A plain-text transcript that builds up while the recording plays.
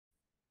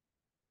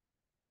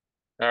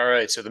All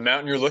right, so the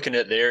mountain you're looking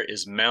at there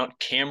is Mount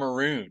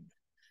Cameroon.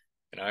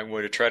 And I'm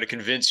going to try to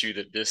convince you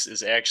that this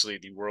is actually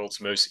the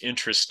world's most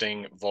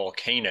interesting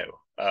volcano.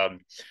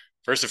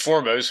 First and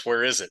foremost,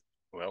 where is it?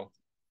 Well,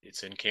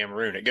 it's in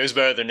Cameroon. It goes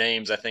by other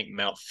names. I think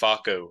Mount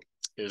Fako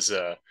is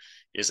a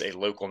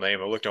local name.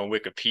 I looked on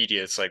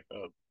Wikipedia. It's like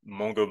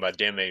Mongo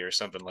Mademe or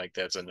something like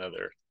that's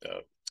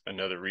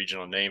another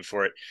regional name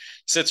for it.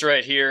 Sits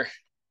right here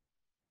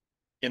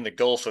in the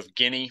Gulf of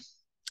Guinea,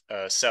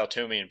 Sao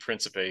Tome and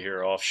Principe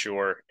here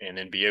offshore, and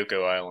then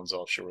Bioko Islands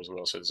offshore as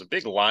well. So there's a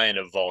big line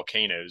of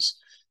volcanoes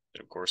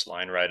that, of course,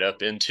 line right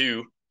up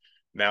into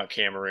Mount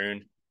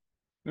Cameroon.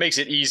 Makes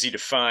it easy to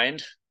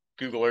find.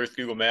 Google Earth,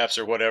 Google Maps,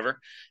 or whatever.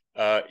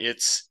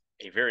 It's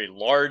a very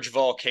large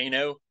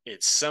volcano.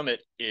 Its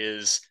summit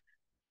is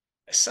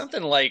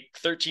something like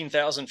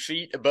 13,000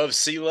 feet above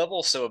sea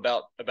level, so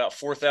about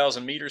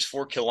 4,000 meters,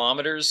 4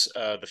 kilometers.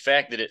 The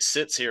fact that it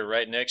sits here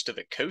right next to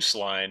the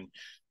coastline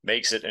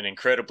makes it an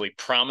incredibly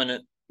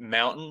prominent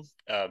mountain,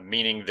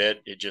 meaning that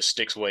it just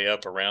sticks way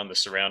up around the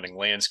surrounding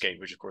landscape,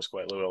 which of course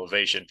quite low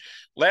elevation.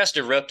 Last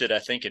erupted, I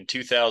think, in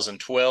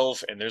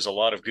 2012, and there's a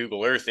lot of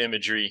Google Earth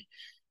imagery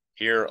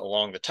here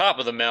along the top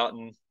of the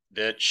mountain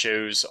that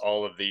shows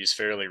all of these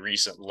fairly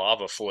recent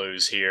lava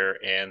flows here,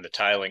 and the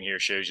tiling here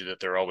shows you that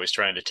they're always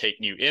trying to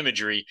take new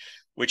imagery,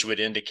 which would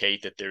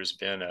indicate that there's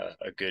been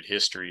a good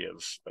history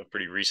of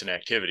pretty recent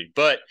activity.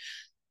 But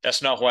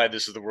that's not why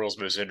this is the world's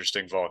most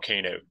interesting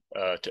volcano.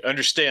 To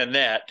understand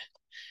that,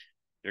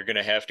 you're going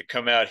to have to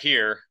come out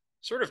here,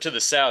 sort of to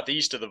the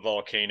southeast of the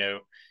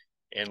volcano,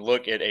 and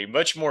look at a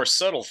much more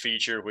subtle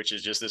feature, which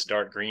is just this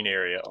dark green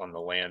area on the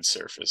land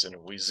surface. And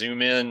if we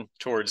zoom in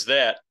towards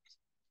that,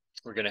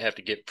 we're going to have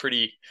to get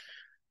pretty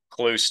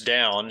close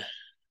down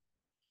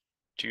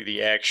to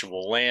the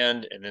actual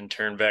land and then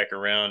turn back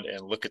around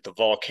and look at the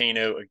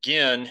volcano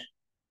again.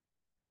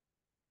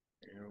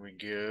 There we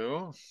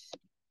go.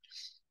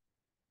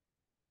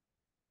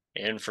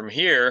 And from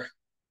here,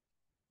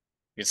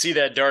 you can see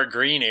that dark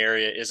green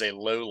area is a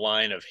low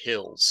line of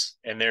hills,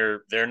 and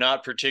they're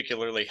not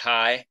particularly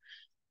high.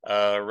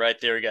 Right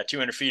there, we got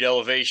 200 feet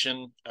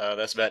elevation.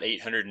 That's about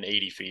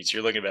 880 feet. So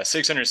you're looking at about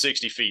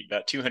 660 feet,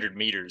 about 200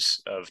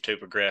 meters of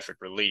topographic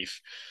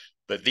relief.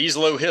 But these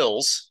low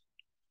hills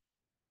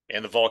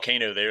and the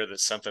volcano there,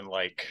 that's something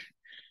like,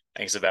 I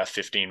think it's about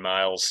 15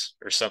 miles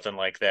or something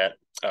like that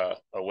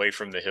away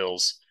from the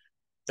hills.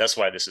 That's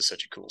why this is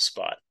such a cool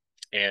spot.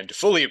 And to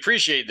fully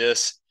appreciate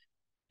this,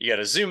 you got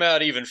to zoom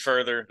out even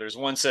further. There's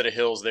one set of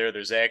hills there.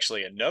 There's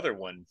actually another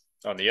one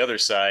on the other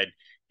side.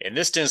 And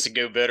this tends to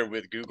go better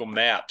with Google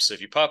Maps. So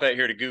if you pop out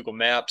here to Google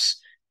Maps,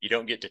 you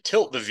don't get to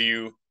tilt the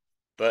view,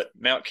 but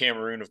Mount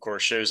Cameroon, of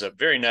course, shows up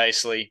very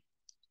nicely.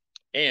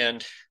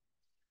 And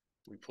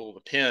we pull the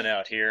pin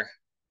out here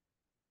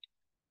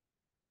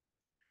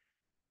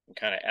and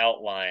kind of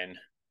outline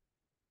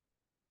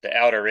the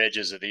outer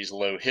edges of these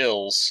low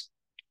hills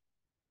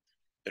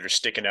that are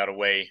sticking out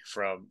away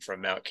from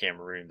Mount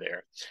Cameroon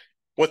there.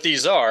 What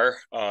these are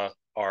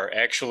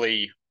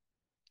actually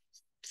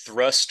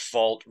thrust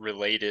fault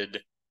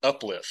related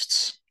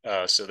uplifts.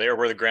 So there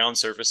where the ground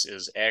surface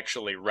is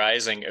actually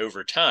rising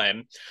over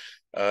time.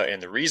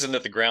 And the reason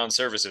that the ground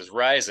surface is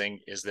rising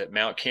is that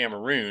Mount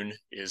Cameroon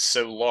is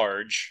so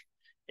large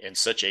and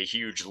such a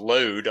huge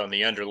load on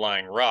the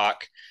underlying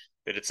rock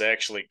that it's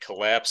actually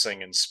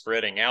collapsing and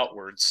spreading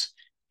outwards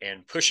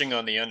and pushing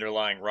on the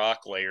underlying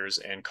rock layers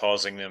and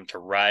causing them to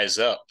rise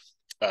up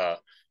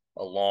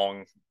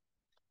along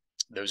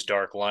those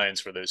dark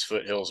lines where those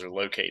foothills are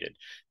located.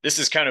 This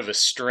is kind of a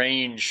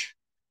strange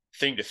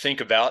thing to think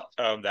about,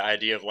 the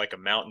idea of like a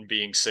mountain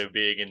being so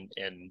big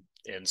and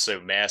so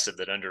massive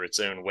that under its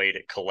own weight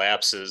it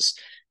collapses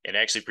and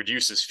actually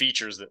produces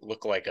features that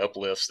look like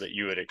uplifts that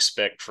you would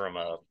expect from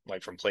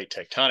from plate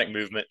tectonic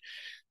movement.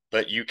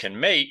 But you can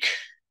make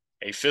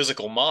a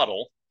physical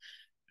model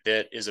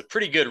that is a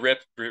pretty good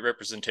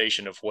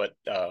representation of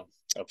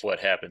what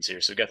happens here.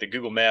 So we've got the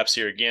Google Maps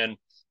here again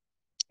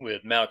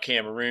with Mount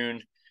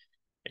Cameroon,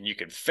 and you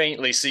can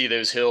faintly see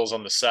those hills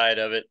on the side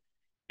of it.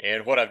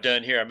 And what I've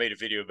done here, I made a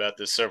video about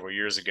this several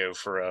years ago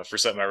for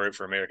something I wrote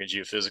for American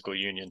Geophysical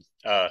Union.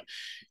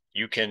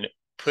 You can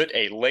put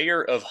a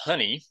layer of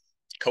honey,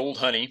 cold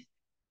honey,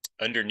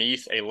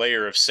 underneath a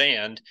layer of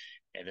sand,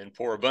 and then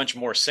pour a bunch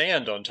more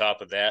sand on top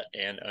of that.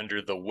 And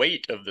under the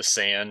weight of the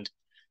sand,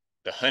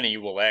 the honey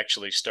will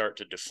actually start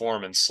to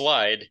deform and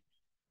slide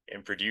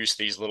and produce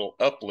these little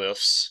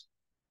uplifts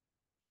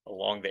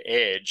along the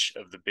edge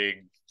of the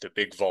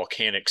big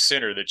volcanic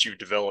center that you've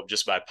developed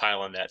just by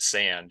piling that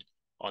sand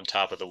on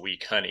top of the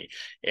weak honey.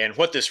 And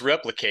what this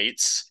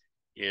replicates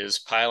is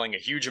piling a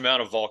huge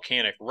amount of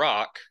volcanic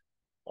rock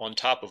on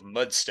top of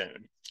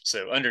mudstone.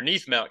 So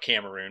underneath Mount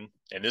Cameroon,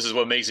 and this is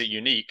what makes it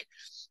unique,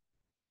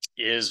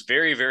 is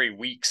very, very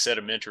weak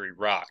sedimentary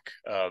rock,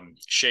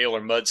 shale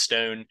or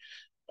mudstone.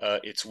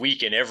 It's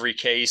weak in every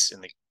case.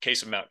 In the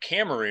case of Mount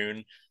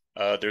Cameroon,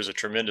 there's a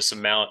tremendous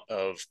amount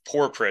of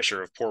pore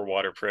pressure, of pore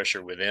water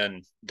pressure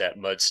within that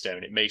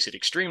mudstone. It makes it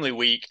extremely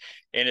weak,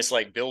 and it's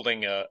like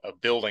building a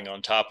building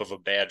on top of a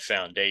bad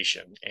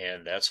foundation,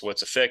 and that's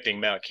what's affecting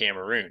Mount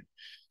Cameroon.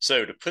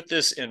 So to put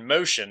this in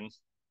motion,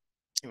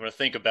 you want to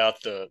think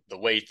about the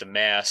weight, the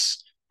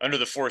mass under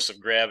the force of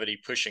gravity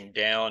pushing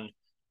down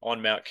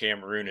on Mount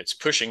Cameroon. It's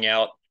pushing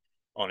out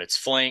on its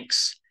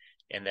flanks,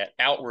 and that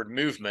outward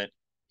movement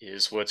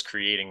is what's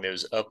creating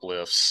those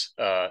uplifts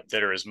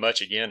that are as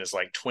much, again, as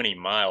like 20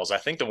 miles. I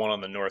think the one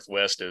on the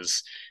northwest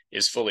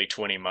is fully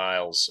 20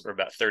 miles, or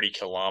about 30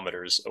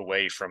 kilometers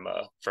away from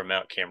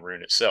Mount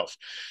Cameroon itself.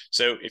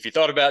 So if you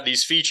thought about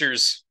these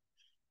features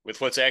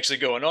with what's actually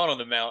going on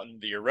the mountain,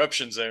 the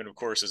eruption zone, of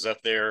course, is up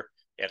there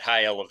at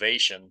high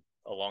elevation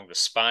along the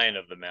spine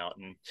of the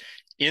mountain.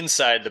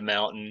 Inside the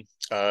mountain,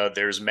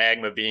 there's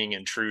magma being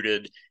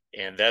intruded,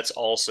 and that's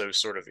also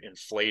sort of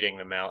inflating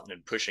the mountain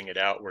and pushing it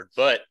outward.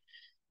 But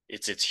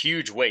it's its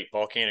huge weight.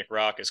 Volcanic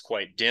rock is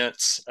quite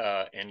dense,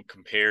 and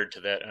compared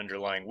to that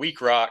underlying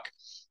weak rock,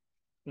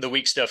 the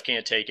weak stuff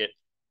can't take it,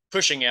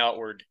 pushing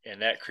outward,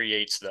 and that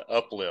creates the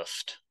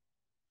uplift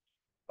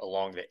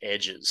along the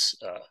edges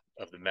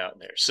of the mountain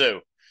there.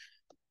 So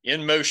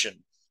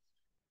Inmotion,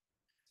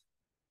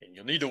 and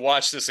you'll need to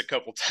watch this a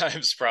couple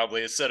times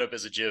probably. It's set up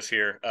as a GIF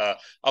here.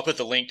 I'll put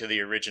the link to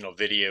the original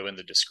video in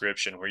the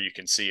description where you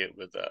can see it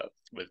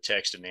with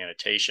text and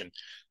annotation.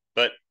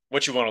 But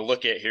what you want to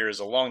look at here is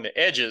along the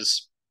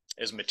edges,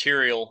 as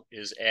material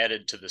is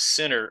added to the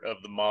center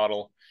of the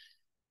model,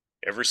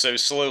 ever so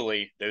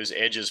slowly, those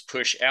edges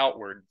push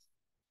outward,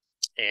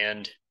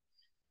 and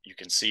you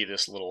can see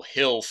this little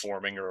hill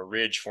forming, or a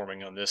ridge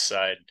forming on this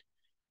side,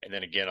 and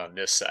then again on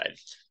this side.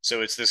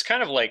 So it's this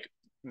kind of like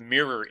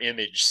mirror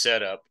image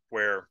setup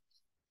where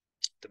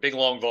the big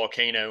long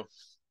volcano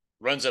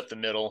runs up the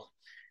middle,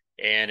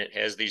 and it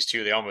has these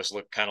two, they almost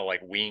look kind of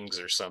like wings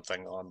or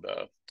something on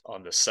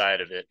the side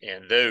of it,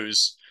 and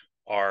those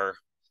are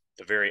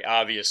the very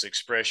obvious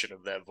expression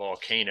of that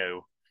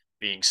volcano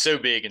being so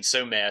big and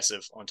so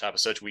massive on top of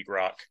such weak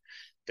rock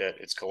that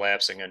it's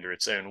collapsing under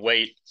its own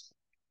weight.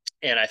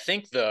 And I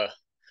think the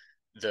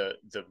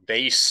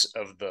base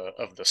of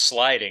the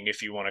sliding,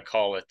 if you want to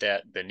call it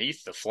that,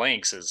 beneath the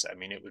flanks is, I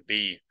mean, it would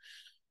be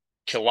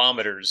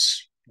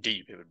kilometers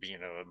deep. It would be,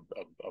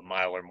 a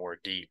mile or more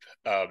deep.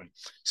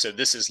 So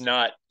this is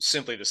not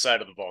simply the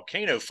side of the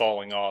volcano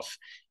falling off.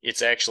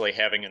 It's actually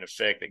having an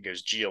effect that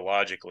goes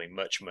geologically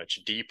much, much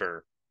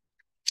deeper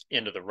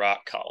into the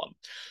rock column.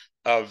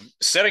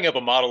 Setting up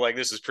a model like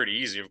this is pretty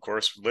easy, of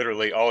course.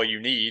 Literally all you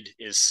need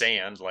is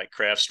sand, like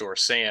craft store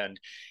sand,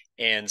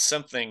 and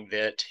something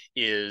that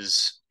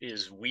is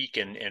weak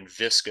and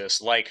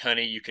viscous, like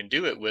honey. You can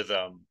do it with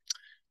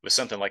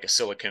something like a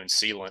silicone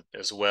sealant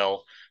as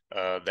well.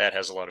 That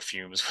has a lot of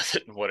fumes with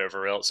it and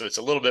whatever else, so it's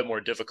a little bit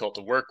more difficult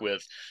to work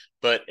with.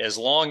 But as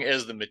long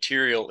as the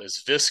material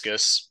is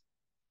viscous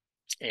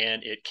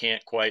and it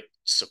can't quite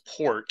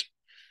support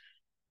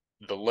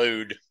the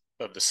load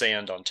of the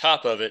sand on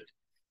top of it,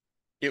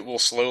 it will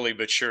slowly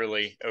but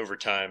surely over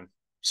time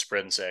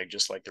spread and sag,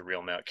 just like the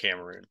real Mount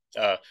Cameroon.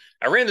 I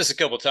ran this a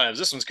couple of times.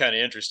 This one's kind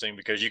of interesting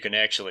because you can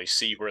actually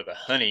see where the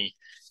honey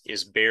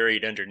is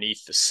buried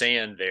underneath the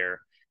sand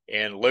there.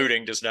 And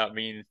loading does not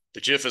mean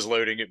the GIF is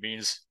loading. It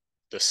means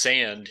the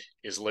sand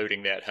is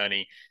loading that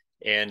honey.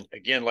 And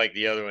again, like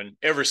the other one,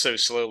 ever so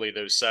slowly,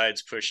 those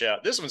sides push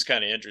out. This one's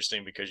kind of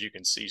interesting because you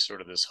can see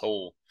sort of this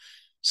whole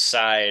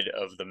side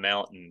of the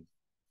mountain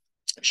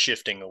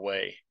shifting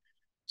away.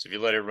 So if you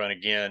let it run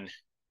again,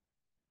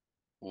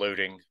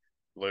 loading,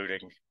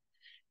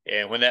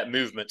 and when that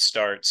movement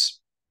starts,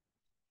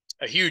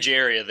 a huge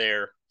area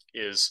there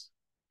is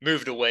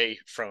moved away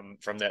from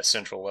that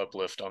central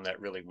uplift on that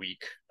really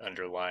weak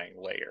underlying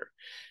layer.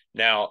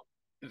 Now,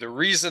 the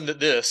reason that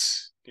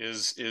this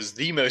is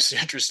the most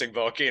interesting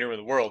volcano in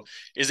the world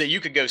is that you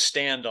could go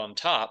stand on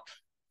top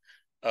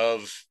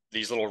of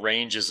these little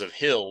ranges of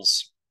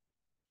hills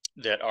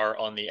that are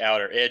on the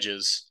outer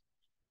edges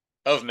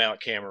of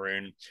Mount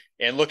Cameroon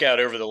and look out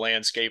over the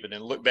landscape, and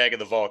then look back at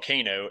the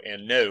volcano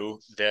and know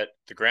that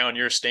the ground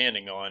you're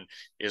standing on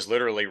is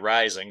literally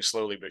rising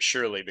slowly but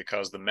surely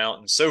because the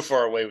mountain so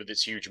far away with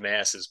its huge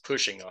mass is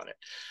pushing on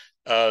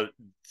it.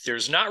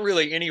 There's not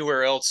really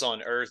anywhere else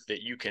on Earth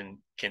that you can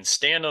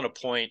stand on a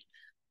point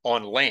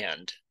on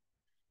land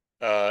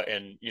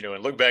and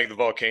look back at the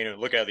volcano and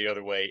look out the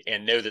other way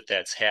and know that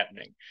that's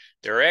happening.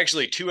 There are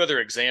actually two other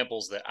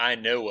examples that I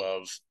know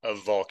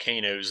of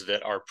volcanoes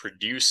that are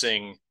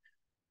producing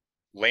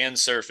land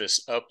surface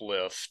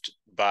uplift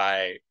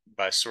by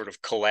sort of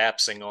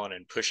collapsing on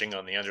and pushing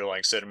on the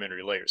underlying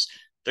sedimentary layers.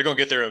 They're going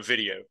to get their own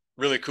video.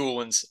 Really cool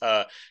ones.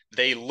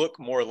 They look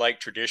more like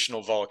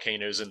traditional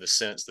volcanoes in the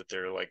sense that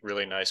they're like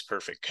really nice,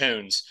 perfect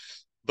cones,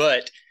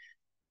 but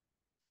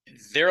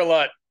they're a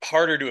lot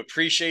harder to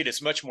appreciate.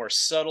 It's much more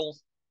subtle.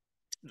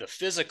 The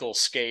physical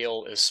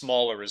scale is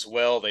smaller as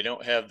well. They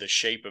don't have the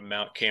shape of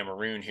Mount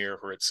Cameroon here,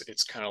 where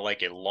it's kind of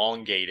like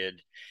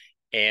elongated,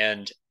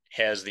 and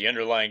has the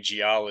underlying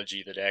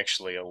geology that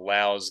actually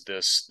allows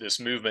this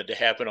movement to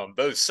happen on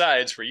both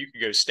sides, where you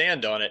could go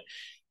stand on it.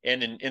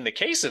 And in the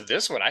case of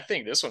this one, I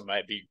think this one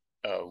might be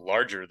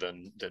larger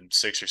than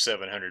 600 or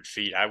 700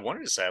 feet. I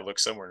wanted to say I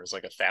looked somewhere and it was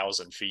like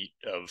 1,000 feet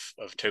of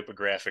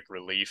topographic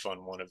relief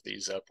on one of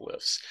these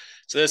uplifts.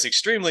 So that's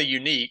extremely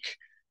unique.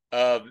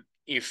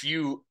 If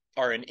you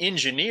are an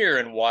engineer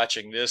and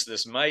watching this,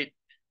 this might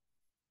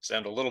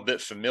sound a little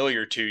bit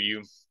familiar to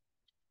you.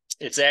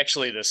 It's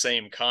actually the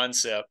same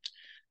concept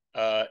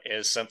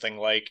as something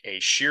like a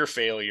shear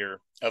failure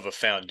of a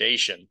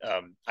foundation.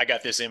 I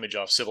got this image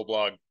off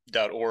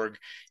civilblog.org.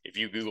 If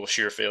you Google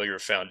shear failure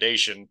of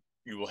foundation,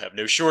 you will have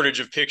no shortage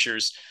of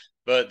pictures.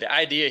 But the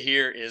idea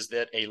here is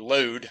that a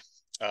load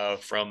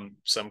from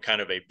some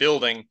kind of a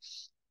building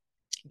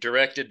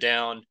directed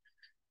down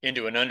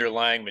into an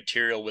underlying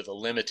material with a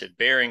limited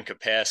bearing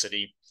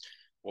capacity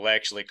will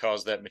actually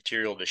cause that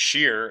material to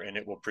shear, and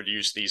it will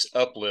produce these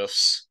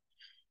uplifts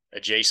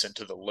adjacent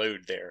to the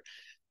load there.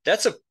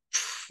 That's a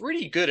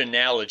pretty good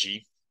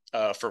analogy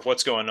for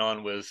what's going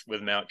on with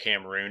Mount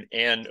Cameroon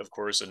and, of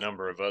course, a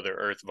number of other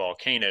Earth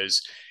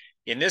volcanoes.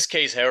 In this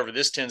case, however,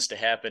 this tends to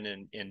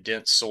happen in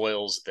dense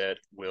soils that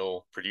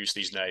will produce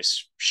these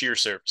nice shear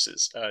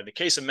surfaces. In the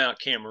case of Mount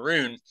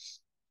Cameroon,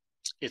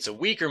 it's a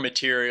weaker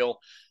material,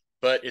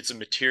 but it's a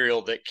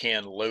material that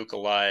can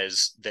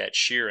localize that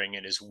shearing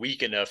and is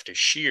weak enough to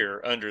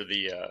shear under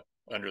the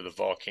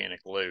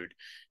volcanic load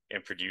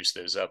and produce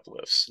those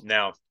uplifts.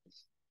 Now,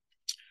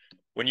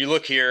 when you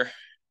look here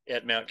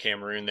at Mount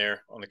Cameroon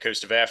there on the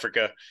coast of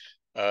Africa,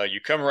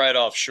 you come right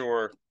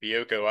offshore,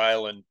 Bioko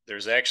Island.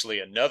 There's actually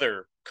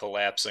another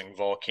collapsing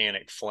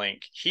volcanic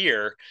flank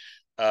here.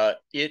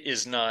 It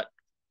is not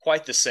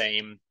quite the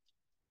same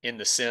in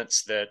the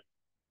sense that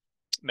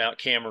Mount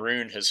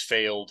Cameroon has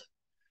failed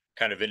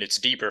kind of in its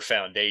deeper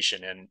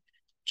foundation. And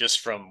just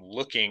from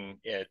looking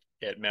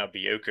at Mount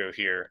Bioko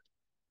here,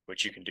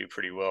 which you can do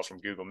pretty well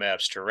from Google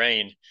Maps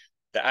terrain,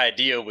 the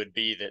idea would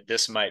be that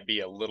this might be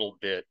a little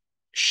bit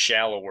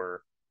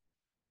shallower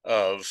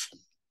of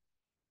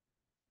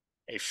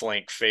a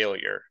flank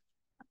failure.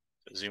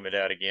 Zoom it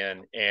out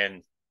again,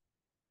 and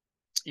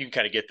you can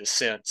kind of get the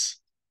sense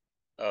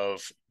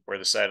of where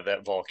the side of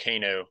that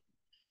volcano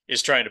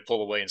is trying to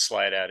pull away and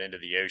slide out into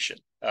the ocean.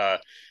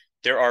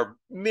 There are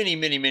many,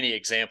 many, many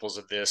examples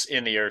of this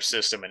in the Earth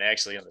system and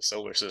actually in the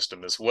solar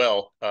system as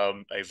well.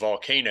 A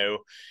volcano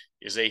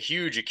is a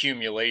huge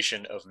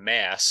accumulation of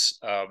mass.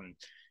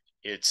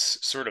 It's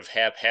sort of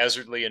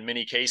haphazardly in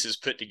many cases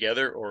put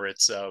together, or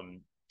it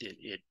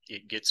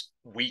gets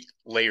weak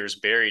layers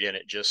buried in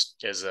it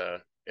just as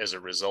a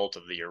result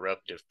of the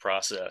eruptive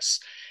process.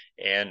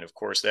 And of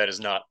course, that is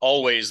not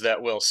always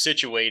that well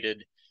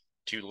situated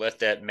to let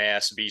that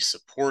mass be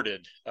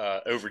supported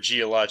over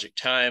geologic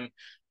time.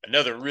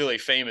 Another really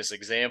famous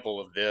example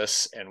of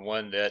this, and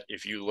one that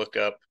if you look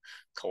up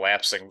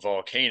collapsing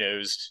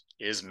volcanoes,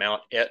 is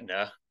Mount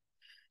Etna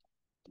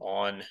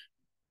on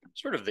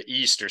sort of the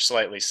east or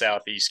slightly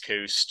southeast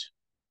coast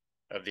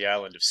of the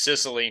island of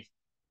Sicily.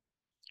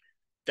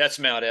 That's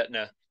Mount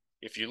Etna.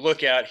 If you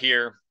look out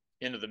here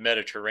into the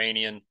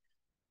Mediterranean,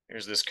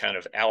 there's this kind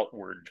of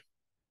outward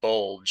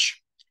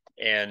bulge.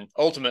 And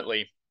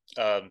ultimately,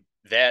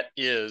 that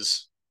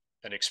is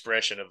an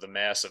expression of the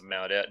mass of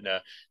Mount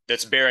Etna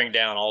that's bearing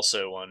down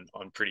also on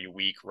pretty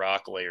weak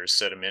rock layers,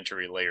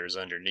 sedimentary layers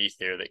underneath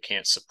there that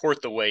can't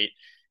support the weight,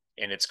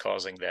 and it's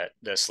causing that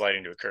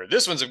sliding to occur.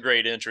 This one's of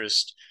great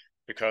interest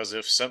because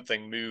if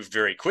something moved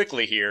very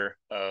quickly here,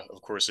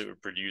 of course, it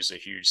would produce a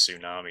huge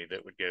tsunami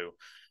that would go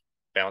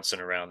bouncing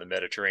around the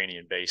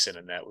Mediterranean basin,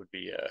 and that would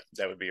be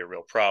a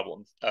real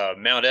problem.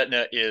 Mount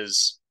Etna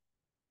is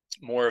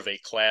more of a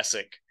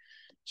classic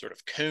sort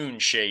of cone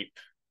shape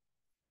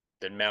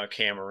than Mount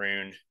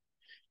Cameroon.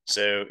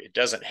 So it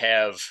doesn't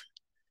have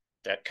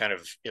that kind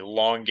of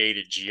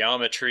elongated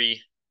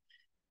geometry.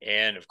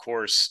 And of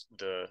course,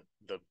 the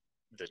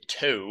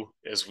toe,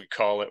 as we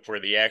call it,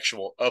 where the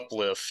actual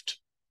uplift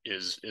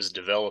is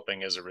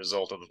developing as a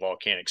result of the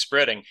volcanic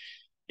spreading,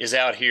 is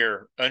out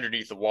here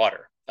underneath the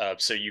water.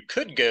 So you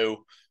could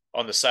go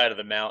on the side of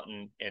the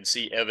mountain and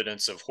see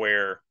evidence of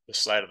where the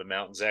side of the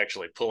mountain is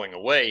actually pulling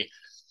away,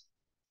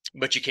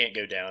 but you can't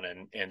go down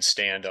and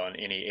stand on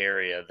any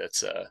area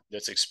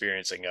that's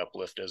experiencing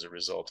uplift as a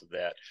result of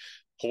that.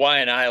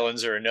 Hawaiian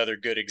Islands are another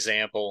good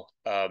example,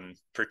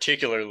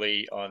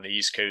 particularly on the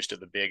east coast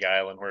of the Big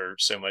Island where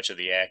so much of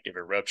the active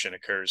eruption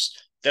occurs.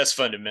 That's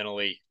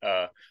fundamentally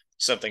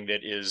something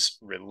that is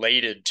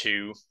related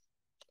to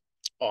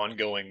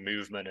ongoing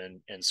movement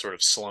and sort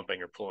of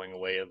slumping or pulling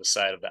away of the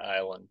side of the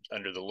island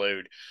under the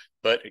load.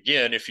 But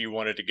again, if you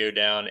wanted to go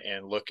down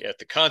and look at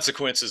the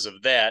consequences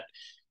of that,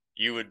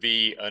 you would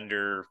be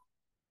under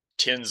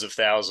tens of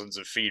thousands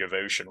of feet of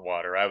ocean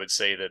water. I would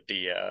say that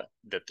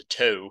the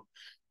toe,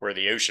 where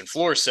the ocean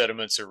floor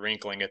sediments are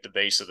wrinkling at the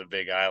base of the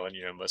Big Island,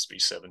 must be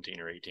 17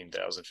 or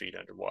 18,000 feet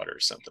underwater or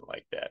something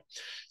like that.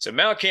 So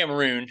Mount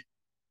Cameroon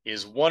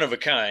is one of a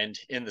kind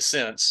in the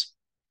sense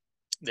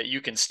that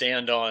you can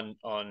stand on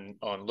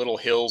little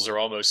hills or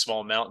almost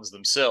small mountains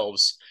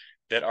themselves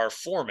that are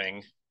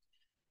forming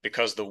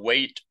because the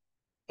weight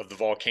of the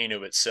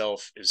volcano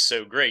itself is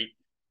so great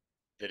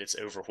that it's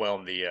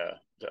overwhelmed the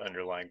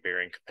underlying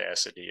bearing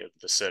capacity of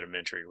the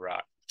sedimentary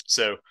rock.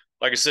 So,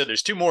 like I said,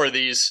 there's two more of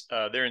these.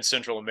 They're in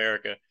Central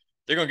America.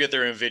 They're going to get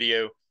their own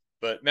video,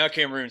 but Mount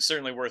Cameroon is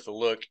certainly worth a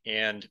look,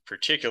 and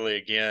particularly,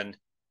 again,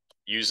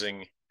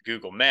 using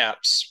Google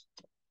Maps,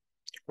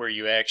 where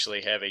you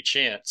actually have a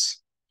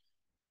chance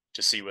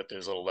to see what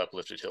those little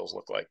uplifted hills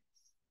look like.